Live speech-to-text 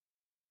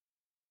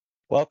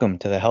Welcome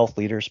to the Health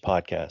Leaders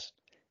Podcast,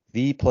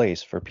 the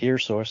place for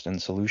peer-sourced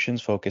and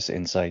solutions-focused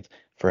insights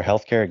for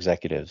healthcare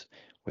executives,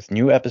 with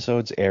new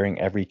episodes airing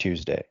every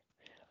Tuesday.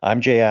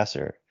 I'm Jay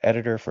Asser,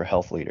 editor for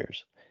Health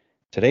Leaders.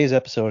 Today's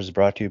episode is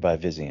brought to you by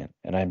Vizient,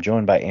 and I'm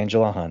joined by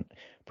Angela Hunt,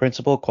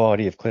 Principal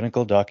Quality of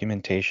Clinical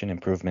Documentation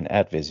Improvement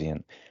at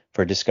Vizient,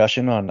 for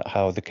discussion on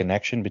how the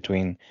connection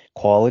between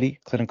quality,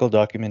 clinical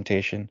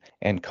documentation,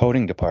 and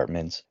coding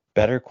departments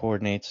better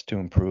coordinates to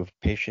improve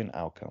patient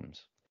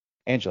outcomes.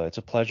 Angela, it's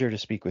a pleasure to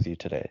speak with you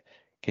today.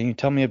 Can you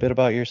tell me a bit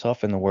about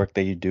yourself and the work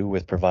that you do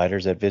with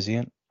providers at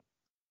Vizient?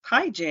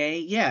 Hi, Jay.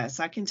 Yes,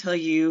 I can tell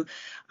you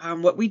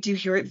what we do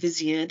here at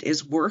Vizient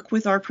is work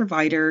with our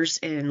providers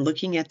and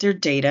looking at their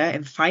data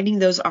and finding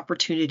those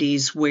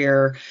opportunities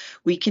where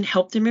we can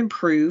help them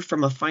improve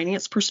from a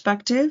finance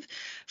perspective,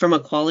 from a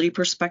quality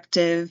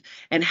perspective,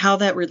 and how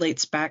that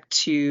relates back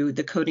to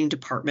the coding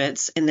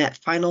departments and that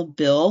final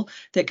bill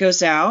that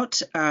goes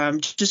out.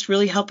 Just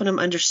really helping them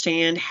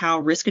understand how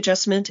risk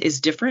adjustment is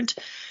different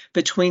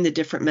between the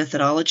different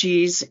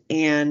methodologies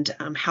and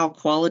how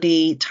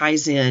quality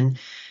ties in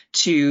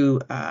to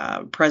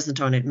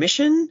present on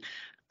admission,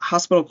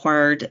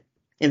 hospital-acquired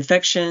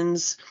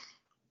infections,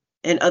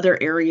 and other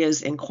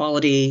areas in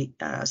quality,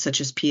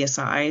 such as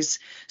PSIs,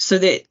 so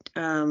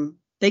that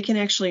they can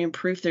actually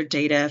improve their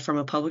data from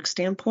a public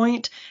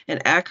standpoint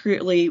and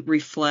accurately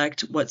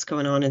reflect what's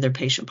going on in their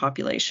patient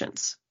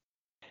populations.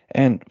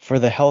 And for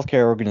the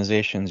healthcare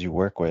organizations you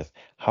work with,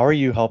 how are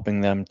you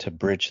helping them to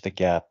bridge the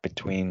gap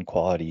between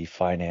quality,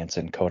 finance,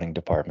 and coding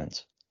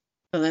departments?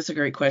 Oh, that's a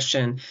great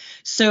question.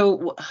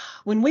 So,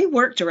 when we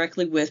work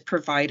directly with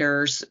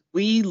providers,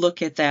 we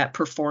look at that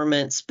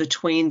performance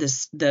between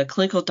the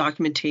clinical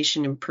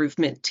documentation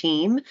improvement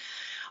team,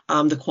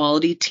 the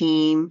quality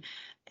team,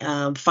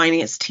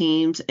 finance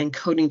teams, and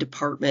coding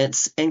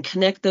departments, and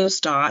connect those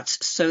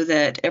dots so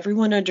that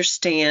everyone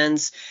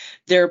understands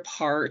their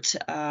part.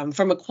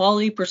 From a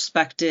quality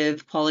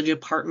perspective, quality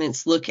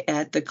departments look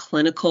at the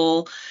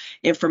clinical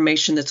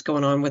information that's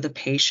going on with a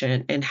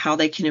patient and how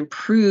they can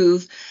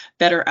improve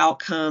better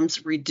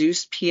outcomes,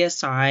 reduce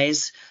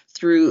PSIs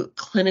through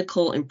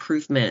clinical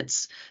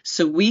improvements.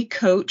 So we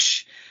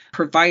coach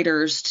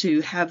providers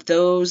to have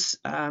those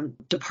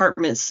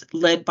departments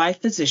led by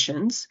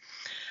physicians.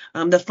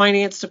 The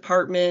finance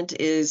department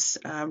is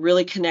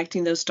really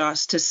connecting those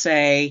dots to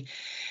say,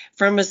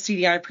 from a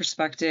CDI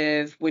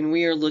perspective, when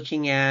we are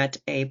looking at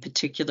a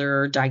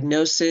particular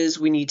diagnosis,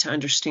 we need to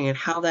understand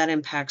how that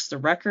impacts the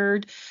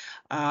record.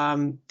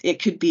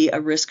 It could be a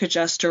risk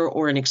adjuster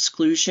or an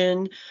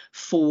exclusion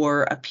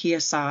for a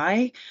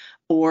PSI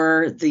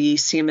or the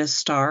CMS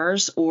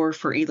stars or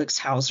for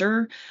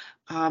Elix-Hauser.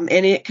 And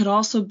it could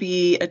also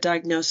be a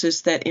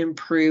diagnosis that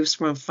improves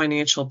from a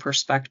financial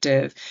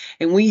perspective.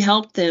 And we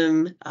help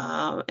them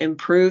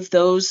improve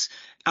those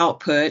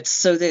outputs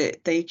so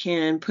that they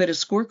can put a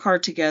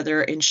scorecard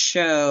together and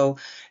show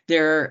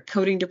their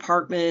coding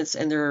departments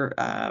and their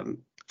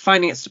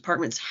finance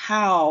departments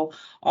how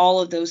all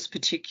of those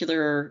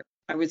particular,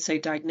 I would say,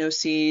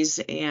 diagnoses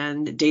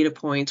and data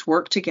points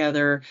work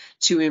together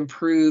to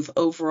improve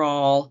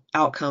overall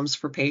outcomes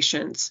for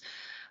patients.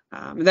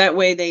 That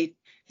way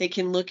they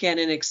can look at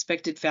an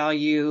expected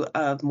value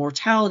of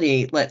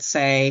mortality, let's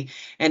say,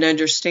 and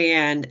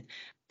understand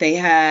they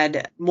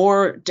had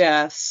more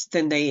deaths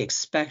than they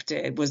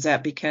expected. Was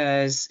that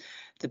because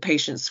the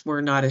patients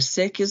were not as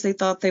sick as they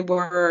thought they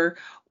were?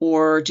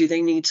 Or do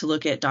they need to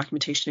look at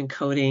documentation and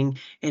coding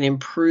and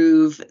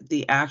improve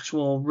the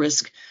actual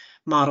risk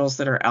models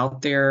that are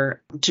out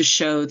there to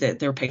show that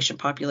their patient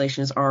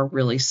populations are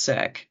really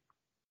sick?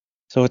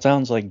 So it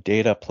sounds like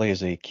data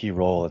plays a key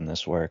role in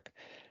this work.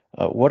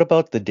 What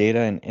about the data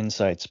and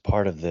insights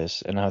part of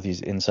this and how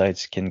these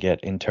insights can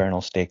get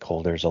internal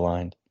stakeholders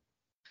aligned?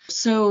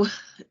 So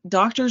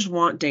doctors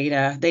want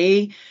data.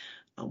 They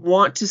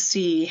want to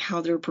see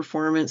how their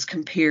performance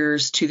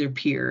compares to their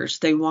peers.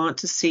 They want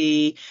to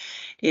see,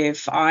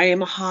 if I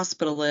am a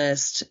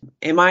hospitalist,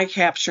 am I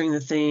capturing the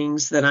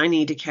things that I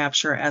need to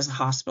capture as a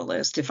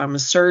hospitalist? If I'm a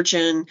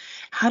surgeon,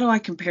 how do I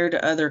compare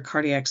to other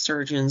cardiac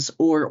surgeons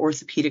or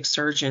orthopedic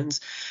surgeons?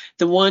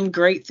 The one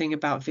great thing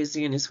about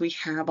Vizient is we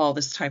have all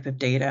this type of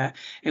data,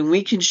 and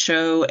we can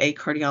show a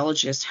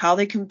cardiologist how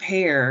they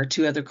compare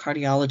to other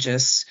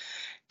cardiologists.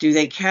 Do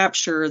they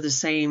capture the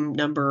same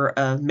number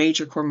of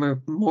major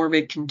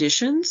comorbid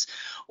conditions,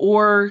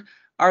 or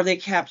are they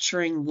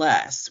capturing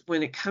less?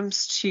 When it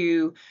comes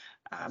to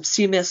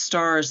CMS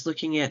stars,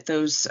 looking at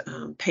those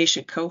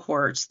patient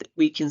cohorts, that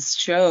we can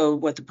show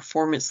what the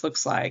performance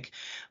looks like.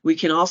 We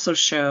can also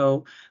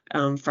show,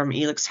 from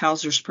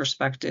Elix-Hauser's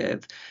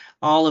perspective,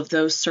 all of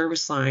those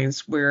service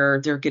lines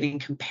where they're getting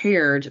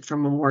compared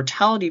from a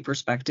mortality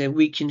perspective.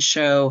 We can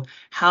show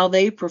how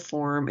they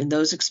perform in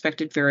those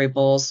expected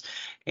variables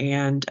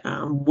and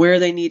where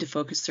they need to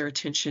focus their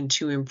attention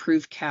to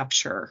improve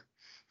capture.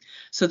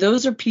 So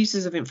those are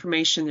pieces of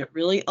information that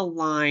really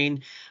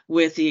align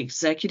with the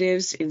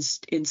executives in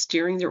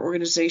steering their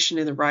organization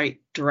in the right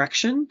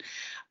direction.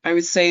 I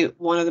would say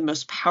one of the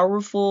most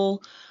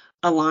powerful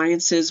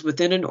alliances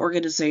within an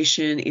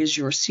organization is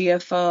your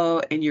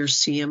CFO and your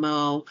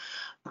CMO.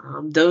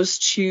 Those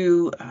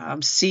two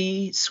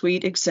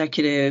C-suite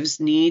executives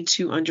need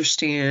to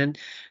understand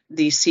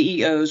the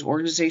CEO's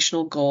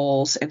organizational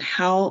goals and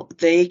how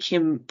they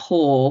can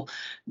pull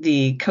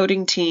the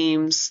coding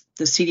teams,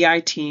 the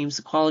CDI teams,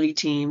 the quality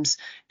teams,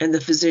 and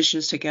the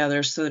physicians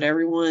together so that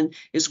everyone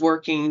is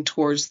working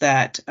towards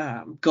that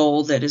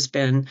goal that has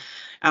been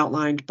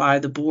outlined by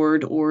the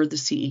board or the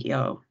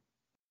CEO.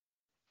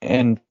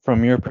 And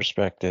from your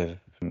perspective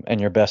and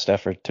your best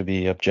effort to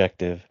be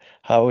objective,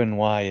 how and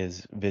why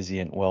is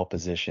Vizient well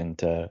positioned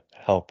to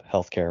help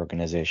healthcare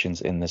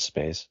organizations in this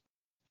space?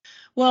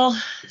 Well,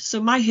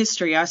 so my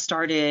history, I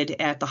started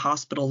at the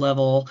hospital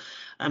level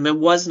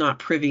and was not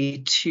privy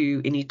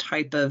to any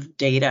type of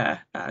data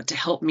to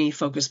help me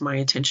focus my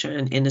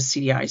attention in the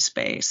CDI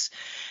space.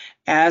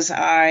 As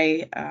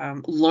I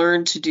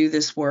learned to do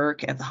this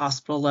work at the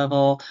hospital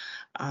level,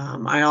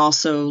 I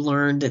also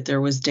learned that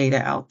there was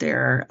data out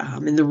there.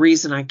 And the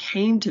reason I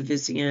came to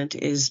Vizient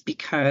is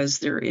because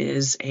there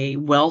is a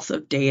wealth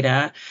of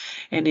data.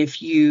 And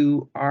if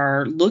you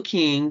are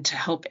looking to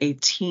help a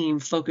team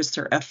focus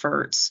their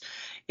efforts,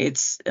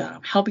 it's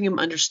helping them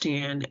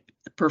understand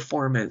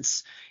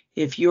performance.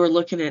 If you're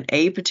looking at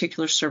a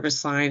particular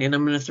service line, and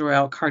I'm going to throw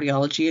out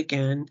cardiology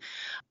again,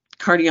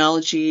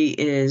 cardiology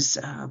is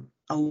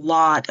a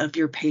lot of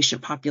your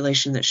patient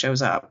population that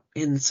shows up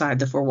inside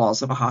the four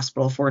walls of a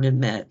hospital for an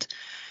admit.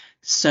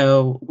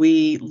 So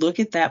we look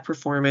at that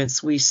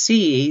performance. We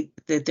see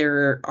that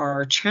there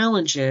are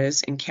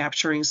challenges in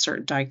capturing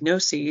certain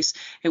diagnoses,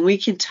 and we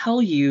can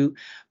tell you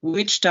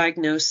which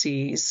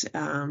diagnoses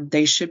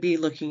they should be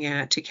looking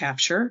at to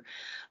capture.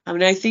 I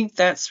mean, I think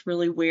that's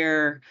really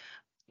where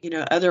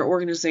other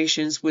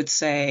organizations would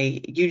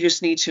say you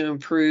just need to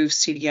improve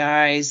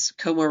CDI's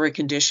comorbid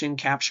condition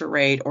capture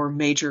rate or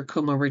major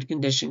comorbid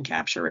condition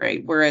capture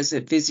rate. Whereas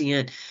at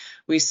Vizient,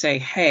 we say,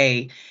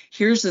 hey,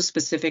 here's a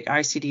specific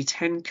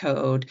ICD-10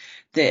 code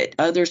that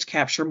others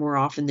capture more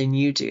often than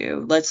you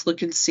do. Let's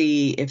look and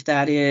see if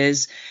that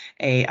is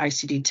a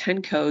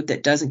ICD-10 code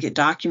that doesn't get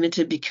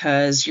documented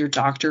because your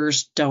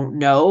doctors don't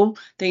know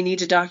they need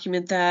to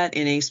document that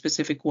in a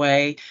specific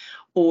way,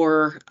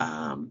 or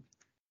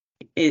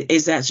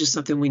is that just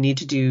something we need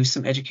to do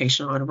some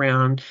education on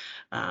around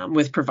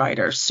with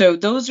providers? So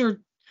those are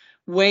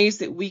ways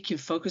that we can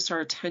focus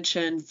our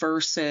attention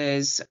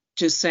versus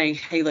just saying,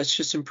 hey, let's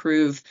just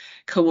improve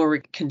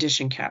comorbid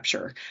condition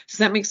capture. Does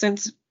that make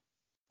sense?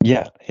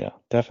 Yeah,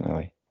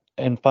 definitely.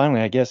 And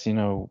finally, I guess,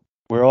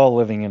 we're all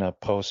living in a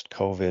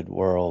post-COVID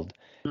world,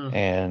 Mm.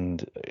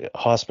 and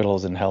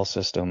hospitals and health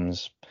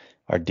systems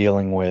are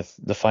dealing with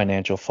the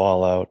financial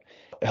fallout.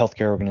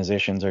 Healthcare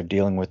organizations are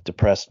dealing with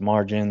depressed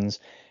margins,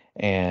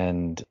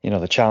 and,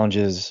 the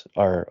challenges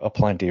are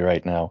aplenty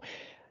right now.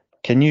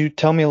 Can you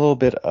tell me a little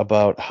bit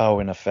about how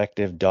an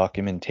effective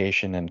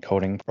documentation and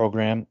coding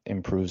program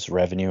improves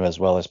revenue as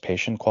well as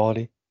patient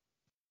quality?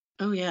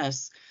 Oh,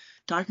 yes.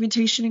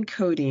 Documentation and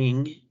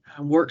coding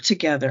work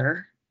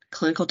together.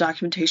 Clinical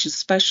documentation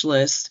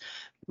specialists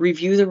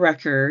review the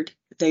record.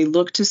 They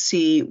look to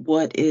see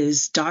what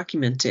is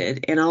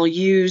documented. And I'll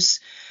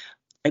use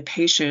a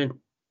patient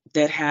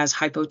that has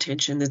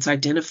hypotension that's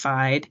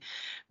identified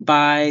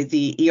by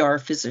the ER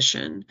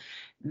physician.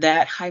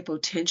 That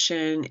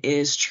hypotension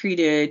is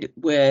treated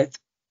with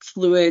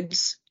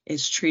fluids,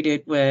 is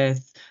treated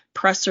with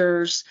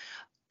pressors.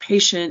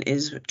 Patient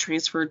is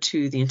transferred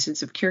to the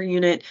intensive care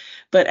unit,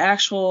 but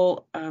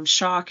actual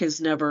shock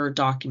is never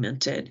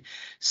documented.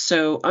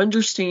 So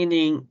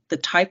understanding the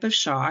type of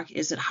shock,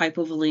 is it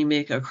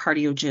hypovolemic or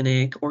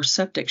cardiogenic or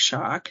septic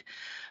shock,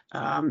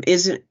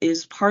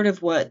 is part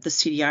of what the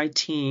CDI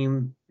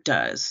team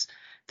does.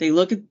 They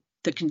look at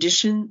the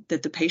condition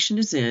that the patient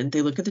is in,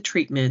 they look at the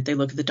treatment, they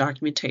look at the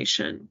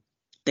documentation.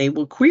 They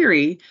will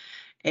query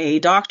a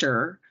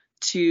doctor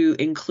to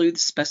include the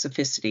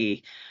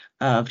specificity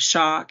of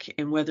shock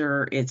and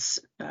whether it's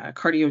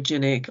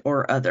cardiogenic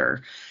or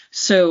other.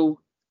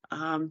 So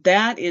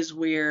that is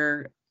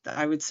where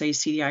I would say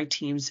CDI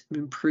teams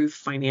improve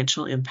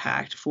financial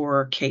impact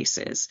for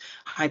cases.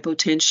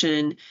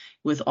 Hypotension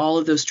with all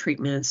of those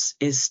treatments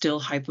is still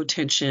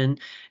hypotension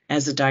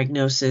as a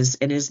diagnosis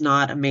and is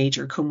not a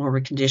major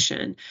comorbid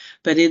condition.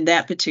 But in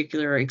that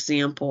particular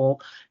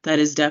example, that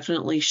is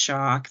definitely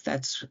shock.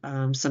 That's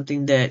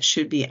something that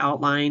should be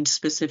outlined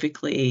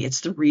specifically.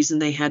 It's the reason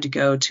they had to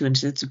go to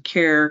intensive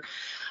care.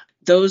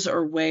 Those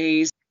are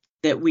ways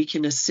that we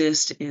can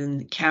assist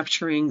in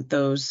capturing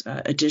those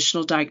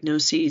additional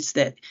diagnoses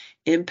that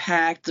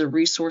impact the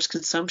resource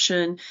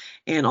consumption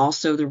and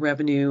also the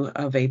revenue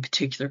of a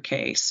particular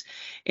case.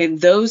 In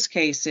those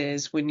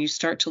cases, when you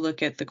start to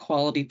look at the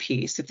quality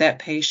piece, if that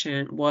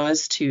patient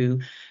was to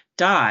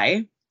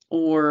die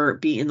or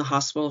be in the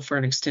hospital for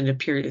an extended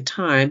period of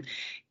time,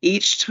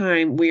 each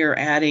time we are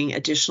adding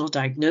additional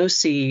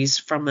diagnoses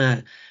from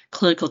a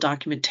clinical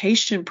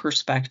documentation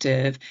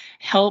perspective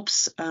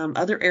helps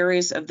other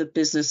areas of the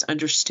business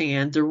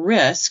understand the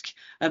risk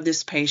of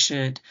this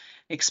patient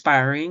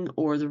expiring,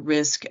 or the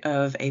risk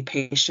of a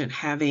patient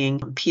having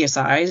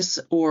PSIs,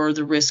 or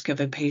the risk of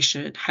a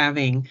patient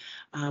having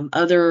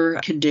other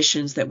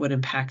conditions that would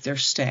impact their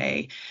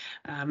stay.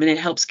 And it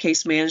helps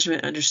case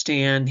management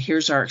understand,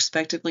 here's our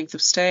expected length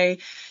of stay.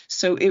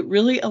 So it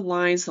really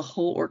aligns the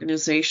whole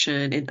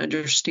organization in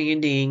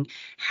understanding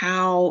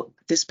how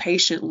this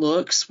patient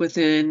looks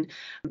within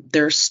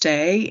their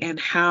stay, and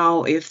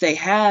how, if they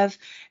have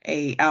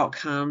a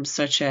outcome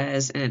such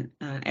as an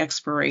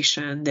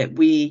expiration, that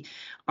we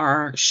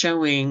are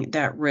showing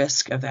that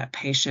risk of that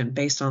patient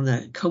based on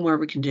the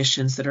comorbid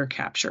conditions that are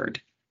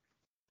captured.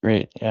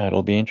 Great. Yeah,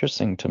 it'll be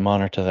interesting to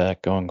monitor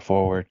that going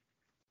forward.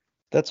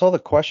 That's all the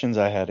questions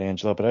I had,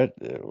 Angela, but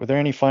were there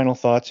any final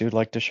thoughts you'd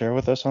like to share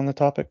with us on the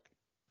topic?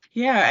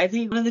 Yeah, I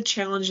think one of the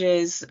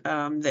challenges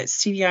that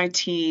CDI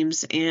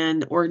teams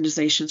and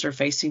organizations are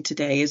facing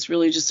today is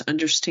really just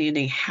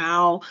understanding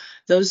how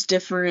those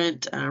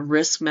different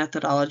risk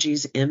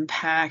methodologies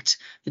impact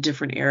the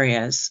different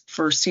areas.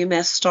 For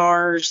CMS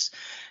stars,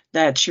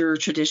 that's your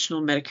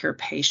traditional Medicare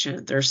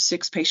patient. There's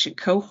 6 patient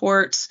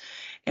cohorts,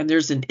 and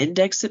there's an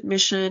index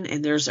admission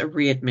and there's a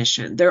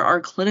readmission. There are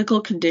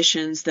clinical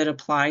conditions that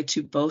apply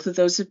to both of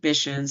those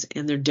admissions,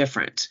 and they're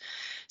different.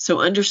 So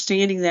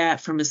understanding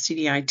that from a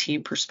CDI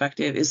team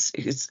perspective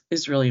is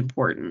really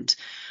important.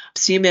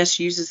 CMS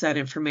uses that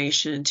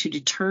information to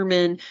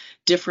determine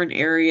different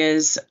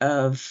areas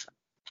of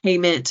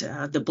payment,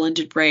 the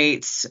blended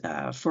rates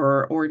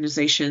for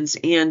organizations.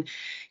 And,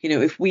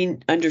 if we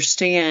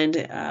understand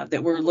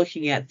that we're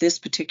looking at this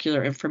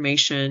particular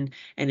information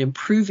and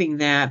improving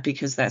that,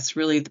 because that's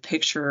really the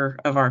picture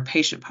of our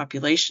patient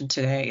population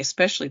today,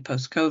 especially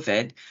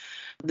post-COVID,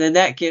 then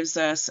that gives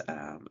us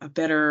a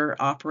better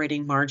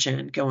operating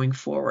margin going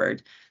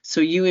forward.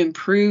 So you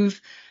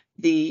improve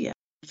the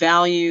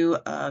value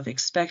of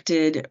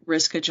expected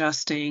risk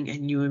adjusting,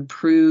 and you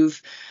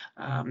improve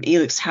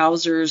Elix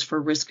Hausers for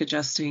risk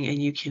adjusting,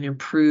 and you can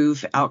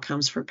improve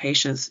outcomes for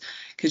patients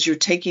because you're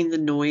taking the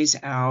noise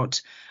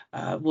out.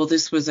 Well,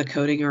 this was a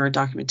coding or a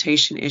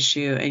documentation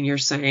issue, and you're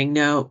saying,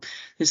 no,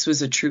 this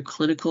was a true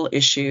clinical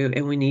issue,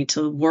 and we need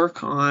to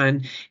work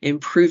on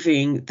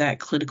improving that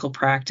clinical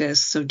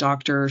practice so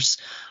doctors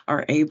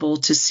are able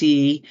to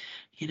see,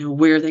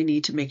 where they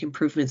need to make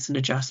improvements and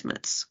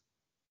adjustments.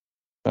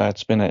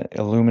 It's been an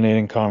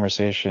illuminating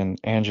conversation.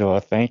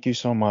 Angela, thank you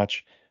so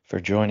much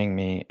for joining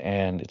me,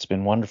 and it's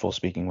been wonderful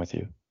speaking with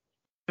you.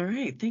 All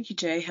right. Thank you,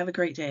 Jay. Have a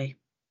great day.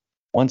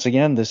 Once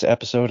again, this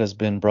episode has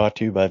been brought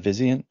to you by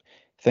Vizient.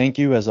 Thank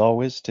you, as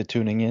always, to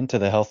tuning in to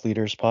the Health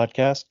Leaders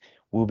podcast.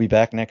 We'll be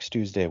back next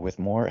Tuesday with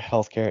more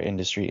healthcare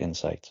industry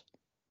insights.